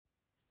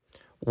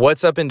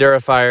What's up,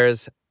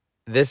 Endurifiers?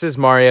 This is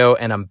Mario,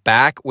 and I'm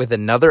back with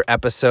another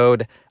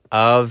episode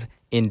of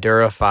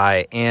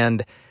Endurify.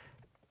 And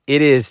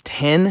it is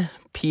 10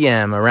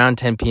 p.m., around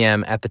 10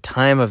 p.m. at the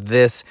time of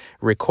this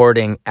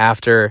recording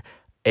after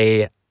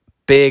a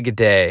big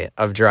day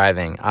of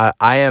driving. I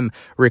am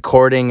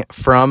recording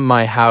from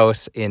my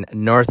house in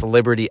North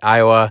Liberty,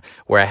 Iowa,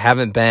 where I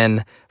haven't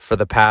been for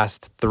the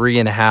past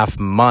 3.5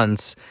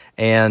 months.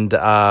 And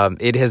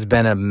it has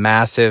been a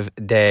massive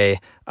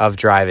day of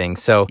driving.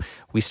 So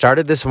we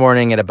started this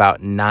morning at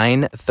about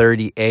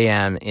 9:30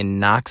 a.m. in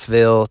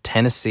Knoxville,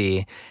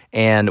 Tennessee,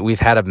 and we've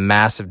had a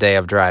massive day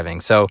of driving.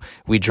 So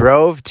we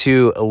drove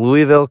to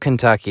Louisville,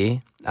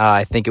 Kentucky.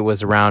 I think it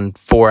was around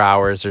 4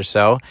 hours or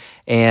so.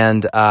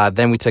 And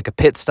then we took a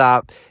pit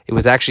stop. It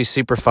was actually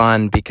super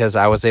fun because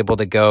I was able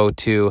to go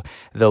to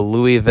the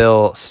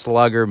Louisville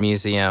Slugger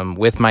Museum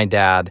with my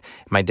dad.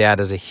 My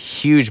dad is a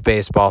huge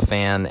baseball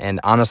fan,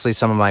 and honestly,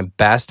 some of my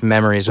best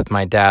memories with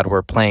my dad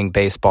were playing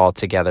baseball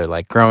together.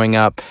 Like growing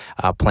up,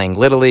 playing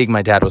Little League.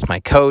 My dad was my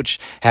coach,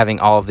 having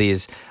all of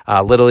these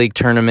Little League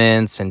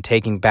tournaments and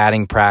taking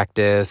batting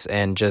practice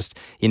and just,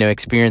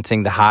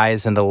 experiencing the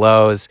highs and the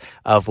lows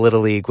of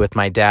Little League with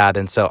my dad.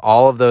 And so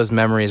all of those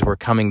memories were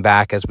coming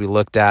back as we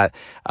looked at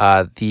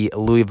the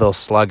Louisville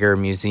Slugger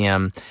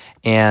Museum.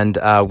 And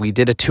we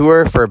did a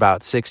tour for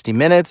about 60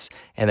 minutes,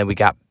 and then we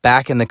got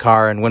back in the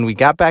car. And when we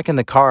got back in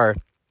the car,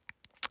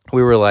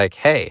 we were like,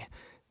 hey,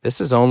 this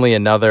is only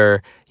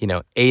another,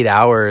 8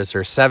 hours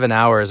or 7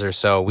 hours or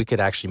so. We could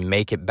actually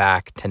make it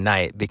back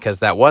tonight, because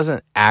that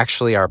wasn't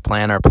actually our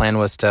plan. Our plan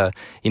was to,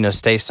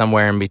 stay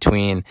somewhere in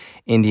between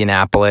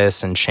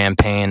Indianapolis and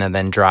Champaign and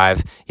then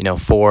drive,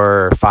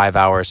 4 or 5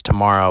 hours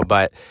tomorrow.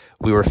 But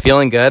we were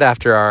feeling good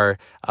after our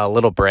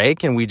little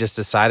break, and we just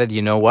decided,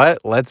 you know what,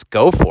 let's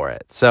go for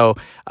it. So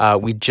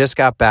we just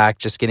got back,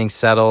 just getting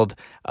settled,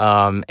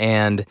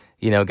 and,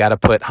 got to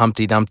put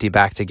Humpty Dumpty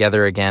back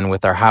together again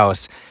with our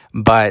house.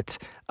 But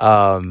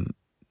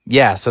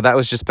so that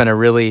was just been a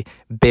really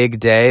big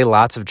day,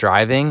 lots of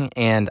driving,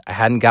 and I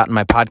hadn't gotten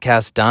my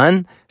podcast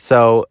done.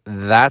 So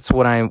that's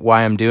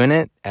why I'm doing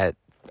it at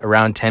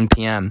around 10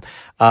 p.m.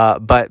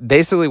 But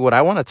basically what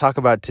I want to talk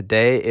about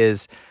today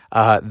is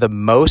the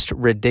most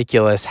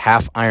ridiculous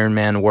half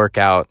Ironman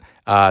workout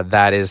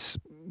that is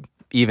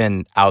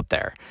even out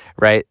there,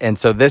 right? And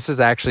so this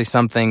is actually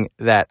something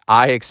that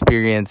I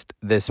experienced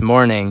this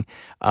morning,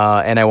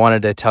 and I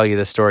wanted to tell you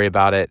the story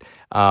about it,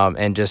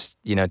 and just,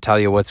 tell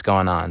you what's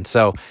going on.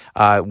 So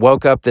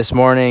woke up this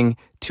morning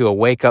to a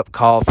wake-up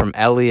call from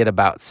Ellie at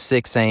about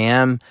 6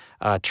 a.m.,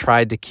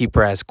 tried to keep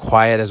her as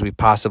quiet as we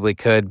possibly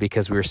could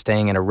because we were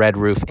staying in a Red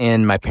Roof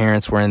Inn. My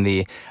parents were in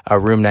the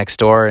room next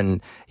door,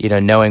 and,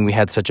 knowing we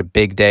had such a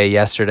big day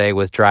yesterday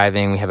with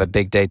driving, we have a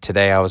big day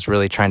today, I was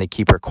really trying to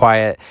keep her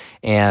quiet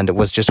and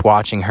was just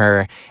watching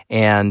her.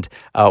 And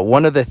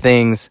one of the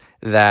things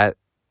that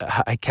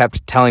I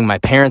kept telling my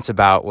parents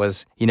about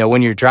was,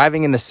 when you're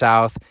driving in the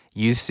South,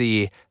 you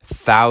see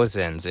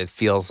thousands, it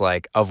feels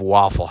like, of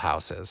Waffle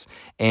Houses.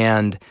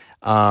 And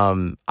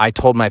I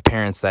told my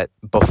parents that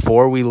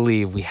before we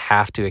leave, we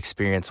have to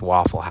experience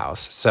Waffle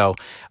House. So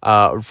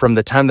from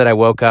the time that I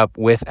woke up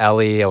with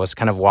Ellie, I was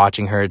kind of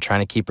watching her,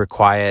 trying to keep her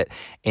quiet,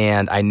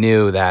 and I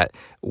knew that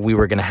we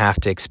were going to have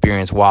to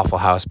experience Waffle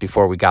House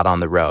before we got on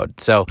the road.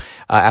 So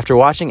after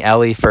watching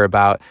Ellie for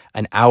about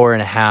an hour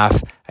and a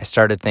half, I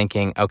started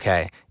thinking,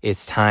 okay,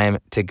 it's time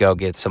to go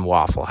get some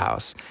Waffle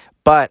House.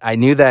 But I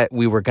knew that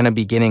we were going to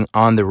be getting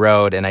on the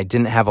road, and I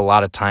didn't have a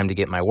lot of time to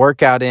get my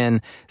workout in.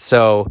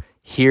 So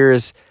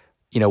here's,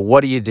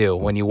 what do you do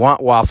when you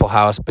want Waffle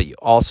House, but you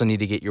also need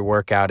to get your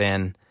workout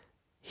in?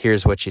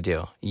 Here's what you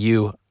do.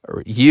 You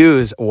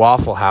use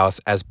Waffle House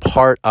as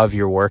part of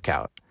your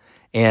workout.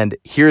 And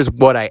here's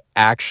what I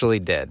actually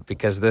did,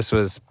 because this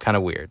was kind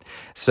of weird.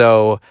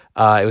 So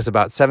it was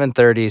about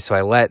 7:30, so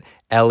I let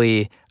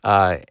Ellie,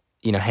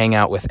 hang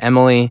out with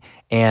Emily,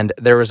 and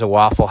there was a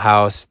Waffle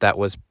House that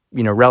was,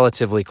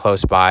 relatively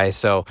close by.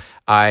 So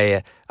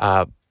I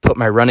put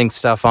my running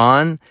stuff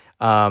on,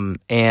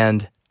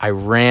 and I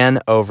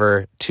ran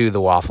over to the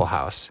Waffle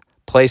House,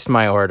 placed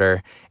my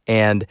order,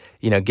 and,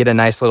 get a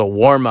nice little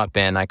warm-up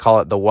in. I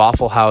call it the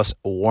Waffle House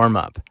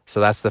warm-up.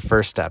 So that's the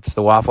first step. It's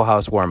the Waffle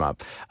House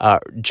warm-up.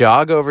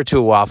 Jog over to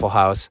a Waffle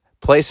House,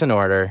 place an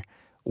order,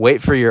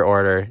 wait for your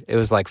order. It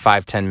was like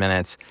 5-10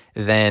 minutes.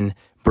 Then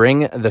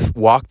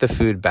walk the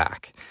food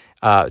back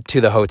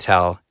to the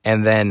hotel,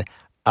 and then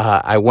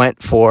I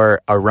went for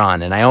a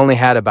run, and I only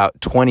had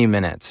about 20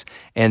 minutes.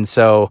 And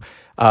so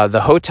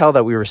the hotel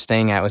that we were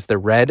staying at was the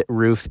Red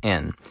Roof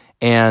Inn.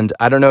 And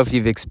I don't know if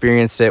you've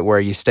experienced it where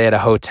you stay at a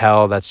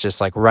hotel that's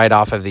just like right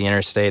off of the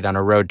interstate on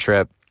a road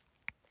trip.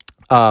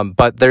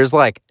 But there's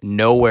like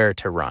nowhere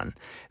to run.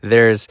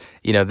 There's,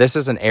 this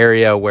is an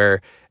area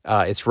where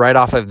it's right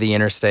off of the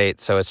interstate.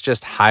 So it's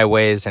just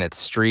highways and it's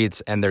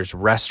streets, and there's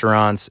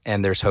restaurants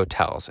and there's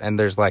hotels, and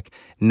there's like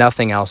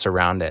nothing else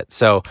around it.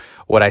 So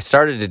what I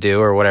started to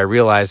do, or what I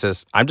realized,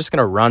 is I'm just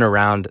going to run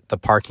around the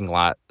parking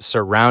lot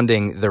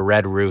surrounding the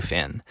Red Roof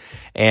Inn.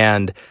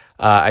 And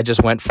I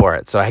just went for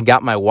it. So I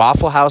got my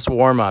Waffle House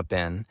warm up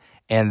in,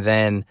 and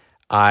then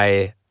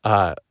I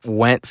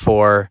went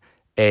for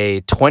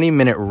a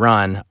 20-minute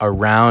run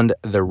around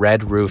the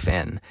Red Roof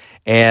Inn.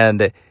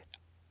 And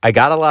I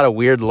got a lot of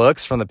weird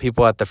looks from the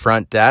people at the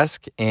front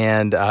desk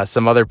and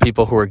some other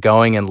people who were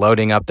going and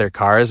loading up their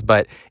cars,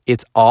 but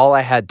it's all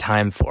I had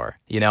time for.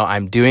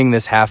 I'm doing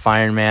this half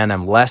Ironman.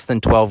 I'm less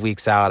than 12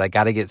 weeks out. I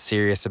got to get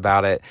serious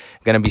about it.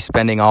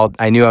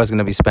 I knew I was going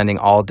to be spending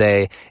all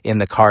day in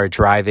the car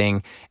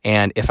driving.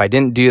 And if I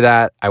didn't do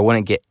that, I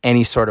wouldn't get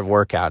any sort of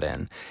workout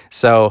in.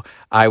 So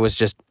I was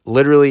just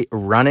literally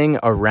running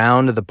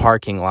around the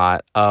parking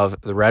lot of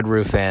the Red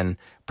Roof Inn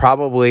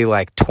probably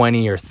like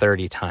 20 or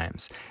 30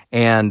 times.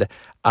 And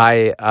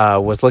I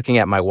was looking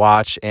at my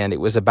watch, and it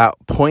was about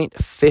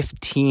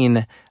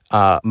 0.15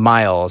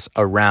 miles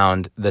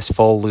around this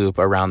full loop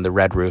around the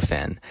Red Roof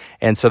Inn.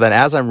 And so then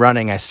as I'm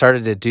running, I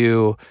started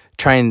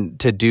trying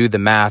to do the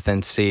math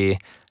and see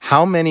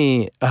how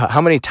many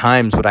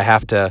times would I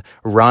have to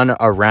run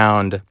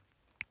around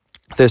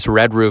this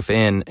Red Roof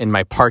Inn in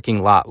my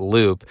parking lot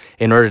loop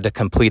in order to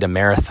complete a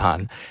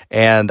marathon.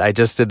 And I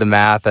just did the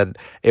math, and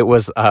it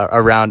was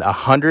around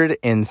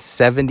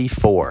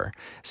 174.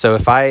 So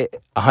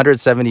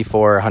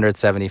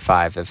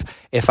 175,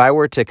 if I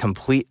were to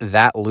complete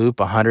that loop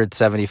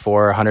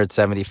 174,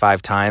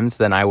 175 times,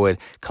 then I would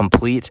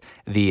complete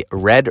the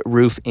Red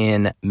Roof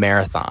Inn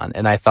marathon.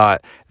 And I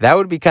thought that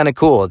would be kind of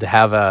cool to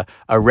have a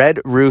Red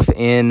Roof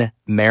Inn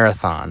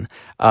marathon,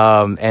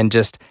 and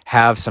just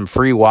have some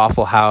free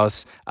Waffle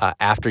House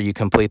after you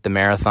complete the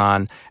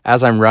marathon.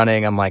 As I'm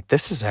running, I'm like,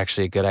 this is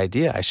actually a good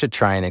idea. I should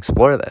try and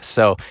explore this.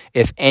 So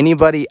if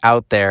anybody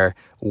out there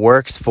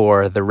works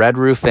for the Red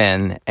Roof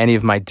Inn, any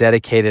of my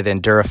dedicated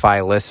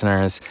Endurify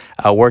listeners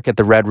work at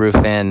the Red Roof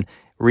Inn,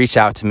 reach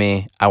out to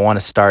me. I want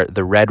to start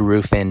the Red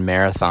Roof Inn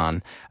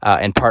Marathon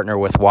and partner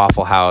with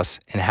Waffle House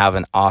and have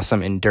an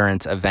awesome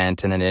endurance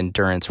event and an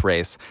endurance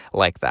race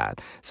like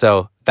that.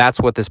 So that's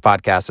what this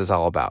podcast is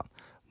all about.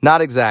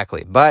 Not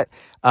exactly, but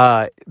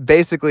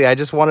basically I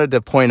just wanted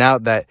to point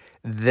out that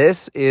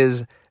this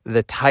is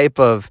the type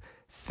of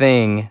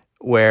thing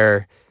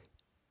where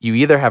you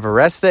either have a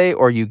rest day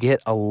or you get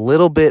a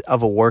little bit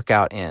of a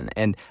workout in.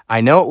 And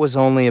I know it was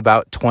only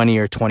about 20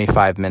 or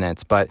 25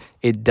 minutes, but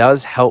it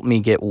does help me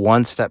get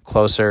one step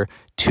closer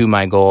to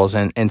my goals.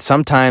 And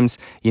sometimes,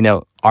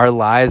 our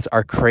lives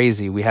are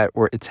crazy.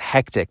 It's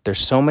hectic. There's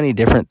so many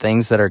different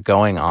things that are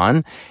going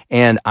on.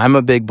 And I'm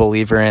a big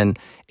believer in,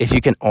 if you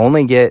can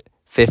only get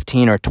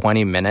 15 or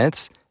 20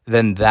 minutes,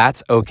 then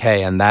that's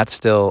okay, and that's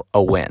still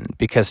a win,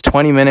 because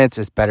 20 minutes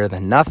is better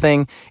than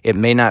nothing. It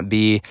may not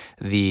be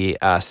the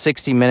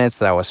 60 minutes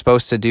that I was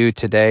supposed to do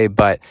today,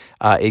 but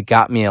it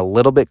got me a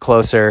little bit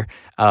closer,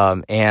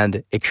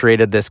 and it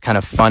created this kind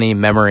of funny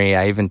memory.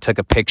 I even took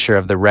a picture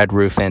of the Red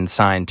Roof Inn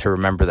sign to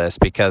remember this,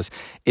 because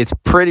it's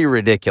pretty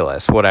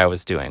ridiculous. What I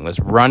was doing was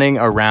running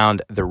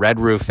around the Red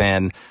Roof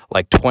Inn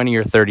like 20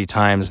 or 30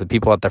 times. The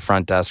people at the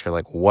front desk are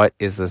like, what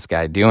is this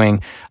guy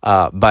doing?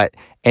 But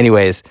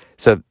anyways,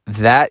 so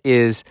that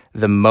is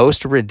the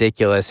most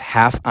ridiculous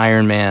half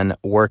Ironman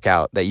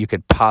workout that you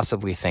could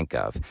possibly think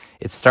of.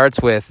 It starts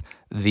with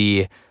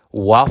the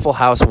Waffle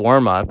House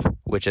warm-up,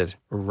 which is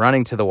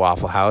running to the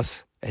Waffle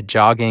House,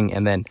 jogging,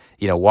 and then,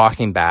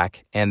 walking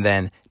back, and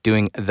then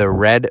doing the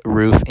Red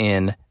Roof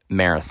Inn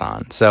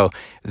marathon. So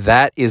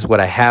that is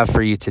what I have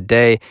for you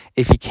today.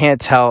 If you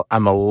can't tell,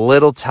 I'm a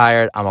little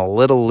tired, I'm a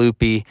little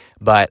loopy,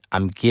 but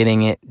I'm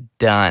getting it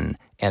done.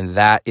 And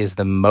that is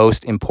the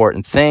most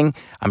important thing.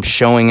 I'm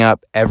showing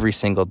up every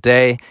single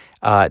day,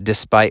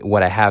 despite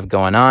what I have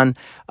going on.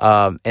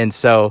 And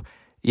so,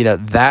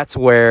 that's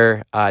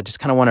where I just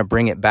kind of want to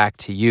bring it back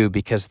to you,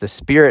 because the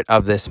spirit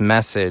of this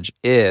message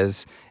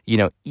is,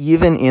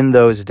 even in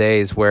those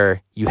days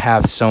where you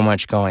have so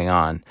much going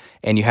on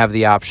and you have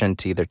the option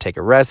to either take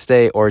a rest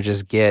day or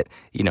just get,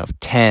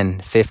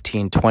 10,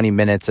 15, 20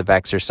 minutes of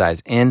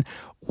exercise in,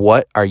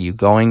 what are you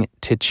going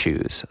to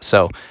choose?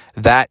 So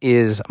that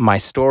is my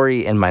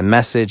story and my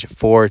message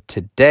for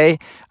today.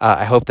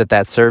 I hope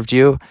that served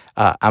you.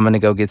 I'm going to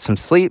go get some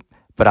sleep,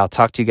 but I'll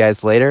talk to you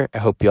guys later. I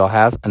hope you all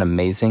have an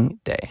amazing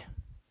day.